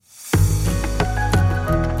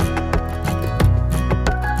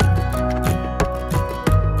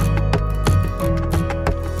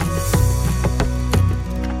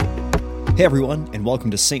Hey everyone, and welcome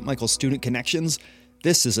to St. Michael Student Connections.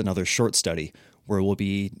 This is another short study where we'll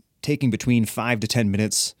be taking between 5 to 10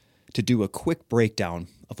 minutes to do a quick breakdown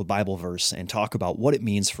of a Bible verse and talk about what it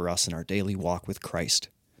means for us in our daily walk with Christ.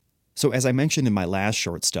 So as I mentioned in my last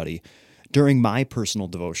short study, during my personal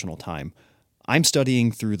devotional time, I'm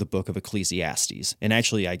studying through the book of Ecclesiastes, and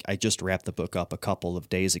actually I just wrapped the book up a couple of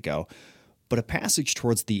days ago, but a passage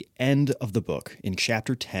towards the end of the book in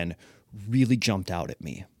chapter 10 really jumped out at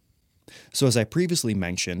me. So as I previously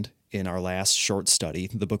mentioned in our last short study,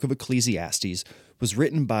 the book of Ecclesiastes was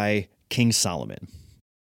written by King Solomon.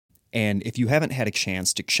 And if you haven't had a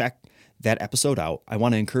chance to check that episode out, I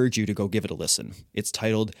want to encourage you to go give it a listen. It's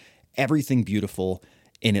titled Everything Beautiful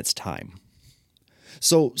in Its Time.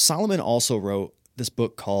 So Solomon also wrote this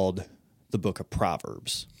book called the Book of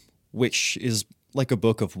Proverbs, which is like a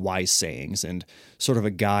book of wise sayings and sort of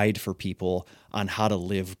a guide for people on how to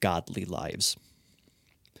live godly lives.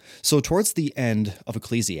 So towards the end of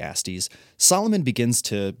Ecclesiastes, Solomon begins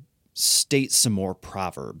to state some more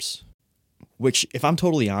proverbs, which, if I'm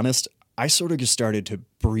totally honest, I sort of just started to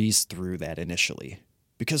breeze through that initially,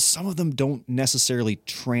 because some of them don't necessarily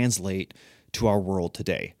translate to our world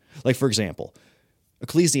today. Like, for example,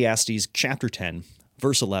 Ecclesiastes chapter 10,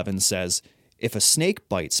 verse 11 says, "If a snake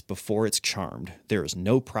bites before it's charmed, there is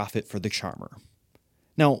no profit for the charmer."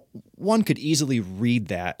 Now, one could easily read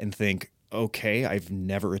that and think, okay, I've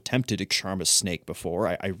never attempted to charm a snake before.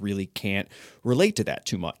 I really can't relate to that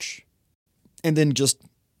too much. And then just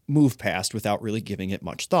move past without really giving it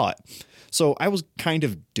much thought. So I was kind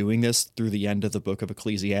of doing this through the end of the book of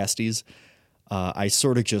Ecclesiastes. I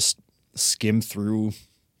sort of just skimmed through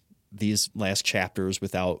these last chapters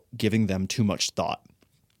without giving them too much thought.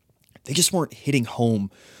 They just weren't hitting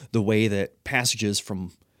home the way that passages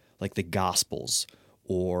from like the Gospels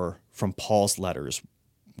or from Paul's letters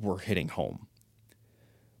were hitting home.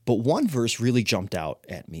 But one verse really jumped out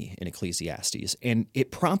at me in Ecclesiastes, and it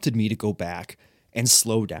prompted me to go back and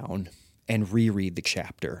slow down and reread the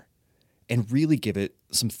chapter and really give it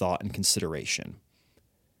some thought and consideration.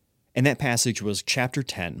 And that passage was chapter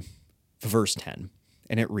 10, verse 10,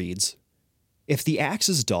 and it reads, "If the axe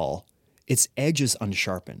is dull, its edge is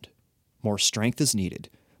unsharpened. More strength is needed,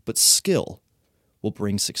 but skill will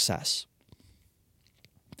bring success."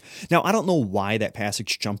 Now, I don't know why that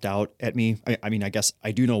passage jumped out at me. I mean, I guess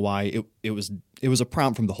I do know why. It was a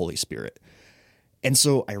prompt from the Holy Spirit. And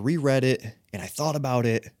so I reread it and I thought about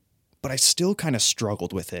it, but I still kind of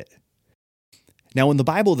struggled with it. Now, in the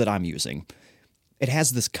Bible that I'm using, it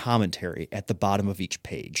has this commentary at the bottom of each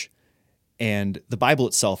page. And the Bible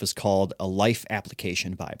itself is called a Life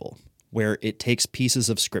Application Bible, where it takes pieces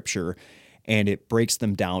of Scripture and it breaks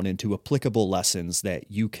them down into applicable lessons that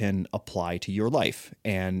you can apply to your life.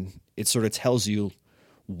 And it sort of tells you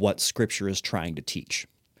what Scripture is trying to teach.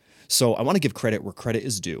 So I want to give credit where credit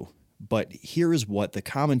is due, but here is what the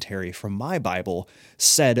commentary from my Bible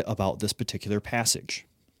said about this particular passage.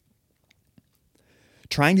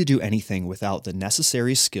 "Trying to do anything without the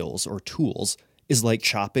necessary skills or tools is like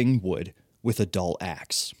chopping wood with a dull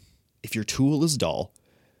axe. If your tool is dull,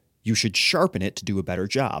 you should sharpen it to do a better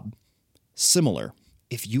job. Similar,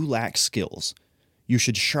 if you lack skills, you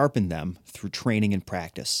should sharpen them through training and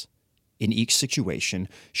practice. In each situation,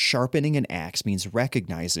 sharpening an axe means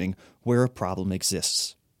recognizing where a problem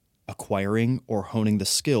exists, acquiring or honing the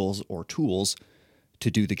skills or tools to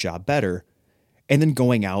do the job better, and then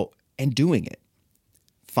going out and doing it.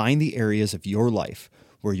 Find the areas of your life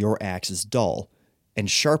where your axe is dull and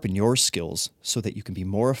sharpen your skills so that you can be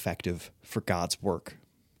more effective for God's work."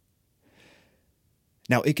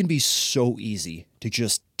 Now, it can be so easy to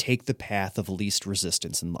just take the path of least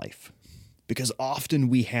resistance in life, because often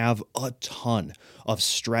we have a ton of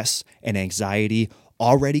stress and anxiety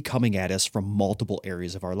already coming at us from multiple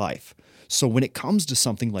areas of our life. So when it comes to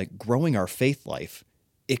something like growing our faith life,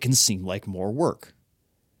 it can seem like more work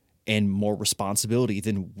and more responsibility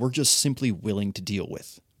than we're just simply willing to deal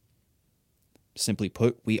with. Simply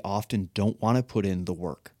put, we often don't want to put in the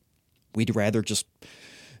work. We'd rather just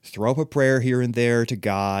throw up a prayer here and there to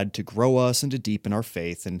God to grow us and to deepen our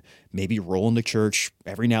faith, and maybe roll into church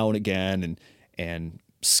every now and again and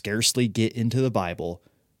scarcely get into the Bible,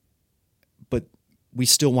 but we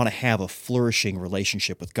still want to have a flourishing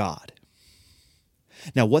relationship with God.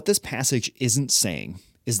 Now, what this passage isn't saying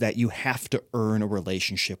is that you have to earn a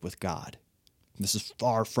relationship with God. This is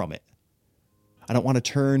far from it. I don't want to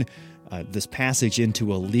turn this passage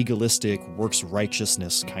into a legalistic works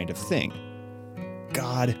righteousness kind of thing.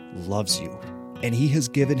 God loves you, and He has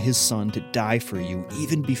given His Son to die for you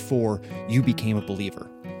even before you became a believer.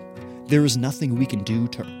 There is nothing we can do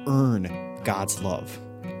to earn God's love.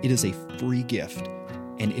 It is a free gift,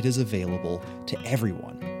 and it is available to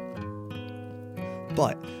everyone.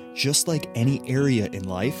 But just like any area in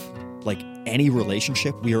life, like any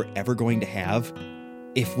relationship we are ever going to have,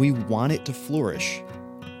 if we want it to flourish,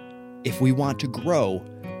 if we want to grow,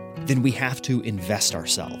 then we have to invest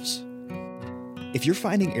ourselves. If you're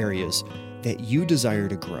finding areas that you desire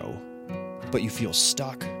to grow, but you feel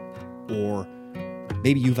stuck, or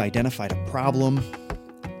maybe you've identified a problem,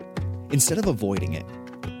 instead of avoiding it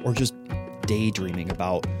or just daydreaming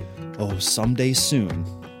about, someday soon,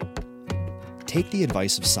 take the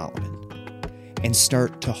advice of Solomon and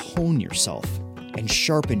start to hone yourself and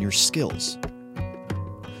sharpen your skills.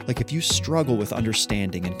 Like if you struggle with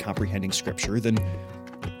understanding and comprehending Scripture, then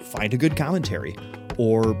find a good commentary,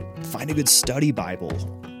 or find a good study Bible,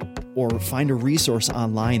 or find a resource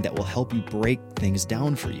online that will help you break things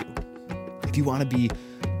down for you. If you want to be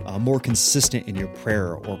more consistent in your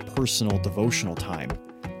prayer or personal devotional time,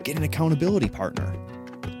 get an accountability partner.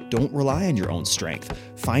 Don't rely on your own strength.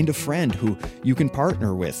 Find a friend who you can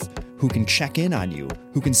partner with, who can check in on you,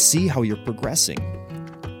 who can see how you're progressing.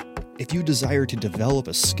 If you desire to develop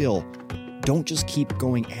a skill, don't just keep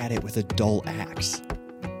going at it with a dull axe.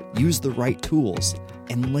 Use the right tools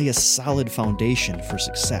and lay a solid foundation for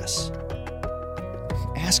success.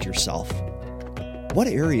 Ask yourself, what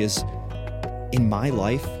areas in my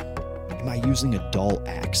life am I using a dull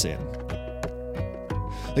axe in?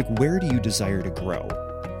 Like, where do you desire to grow?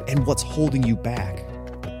 And what's holding you back?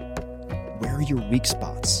 Where are your weak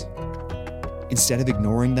spots? Instead of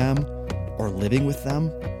ignoring them or living with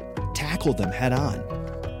them, tackle them head on.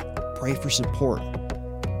 Pray for support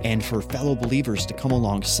and for fellow believers to come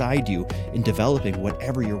alongside you in developing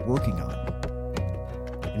whatever you're working on.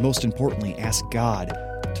 And most importantly, ask God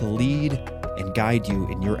to lead and guide you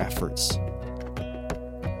in your efforts,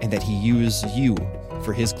 and that He use you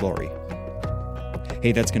for His glory.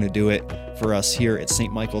 Hey, that's going to do it for us here at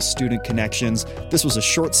St. Michael's Student Connections. This was a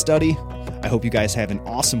short study. I hope you guys have an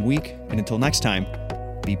awesome week, and until next time,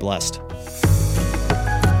 be blessed.